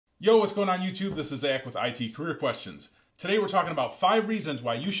Yo, what's going on YouTube? This is Zach with IT Career Questions. Today we're talking about 5 reasons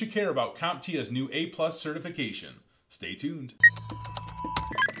why you should care about CompTIA's new A+ certification. Stay tuned.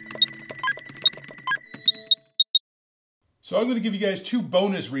 So I'm going to give you guys 2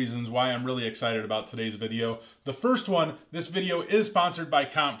 bonus reasons why I'm really excited about today's video. The first one, this video is sponsored by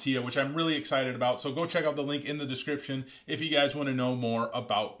CompTIA, which I'm really excited about. So go check out the link in the description if you guys want to know more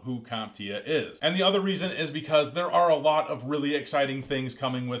about who CompTIA is. And the other reason is because there are a lot of really exciting things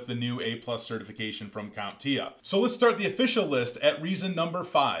coming with the new A+ certification from CompTIA. So let's start the official list at reason number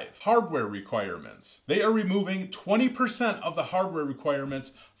 5, hardware requirements. They are removing 20% of the hardware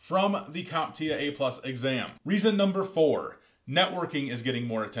requirements from the CompTIA A+ exam. Reason number 4, networking is getting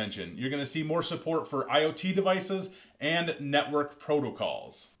more attention. You're going to see more support for IoT devices and network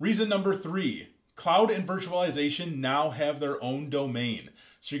protocols. Reason number 3, cloud and virtualization now have their own domain.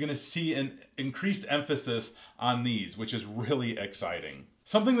 So you're going to see an increased emphasis on these, which is really exciting.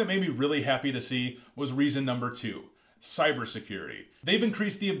 Something that made me really happy to see was reason number 2. Cybersecurity. They've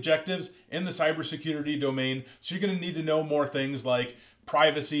increased the objectives in the cybersecurity domain, so you're going to need to know more things like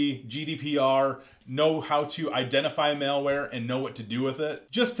privacy, GDPR, know how to identify malware and know what to do with it,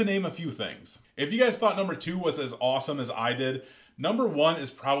 just to name a few things. If you guys thought number 2 was as awesome as I did, number 1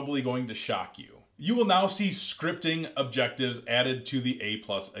 is probably going to shock you. You will now see scripting objectives added to the A+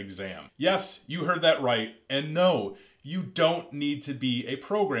 exam. Yes, you heard that right, and no, you don't need to be a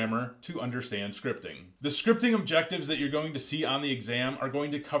programmer to understand scripting. The scripting objectives that you're going to see on the exam are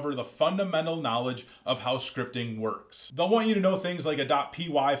going to cover the fundamental knowledge of how scripting works. They'll want you to know things like a .py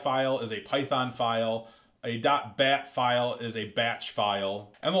file is a Python file, a .bat file is a batch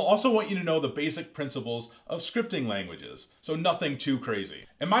file, and they'll also want you to know the basic principles of scripting languages, so nothing too crazy.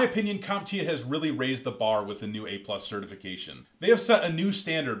 In my opinion, CompTIA has really raised the bar with the new A+ certification. They have set a new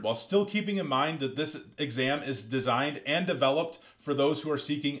standard while still keeping in mind that this exam is designed and developed for those who are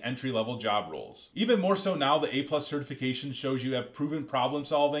seeking entry-level job roles. Even more so now, the A+ certification shows you have proven problem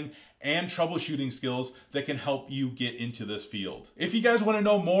solving and troubleshooting skills that can help you get into this field. If you guys want to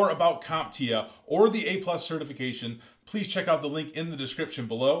know more about CompTIA or the A+ certification, please check out the link in the description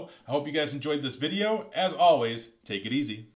below. I hope you guys enjoyed this video. As always, take it easy.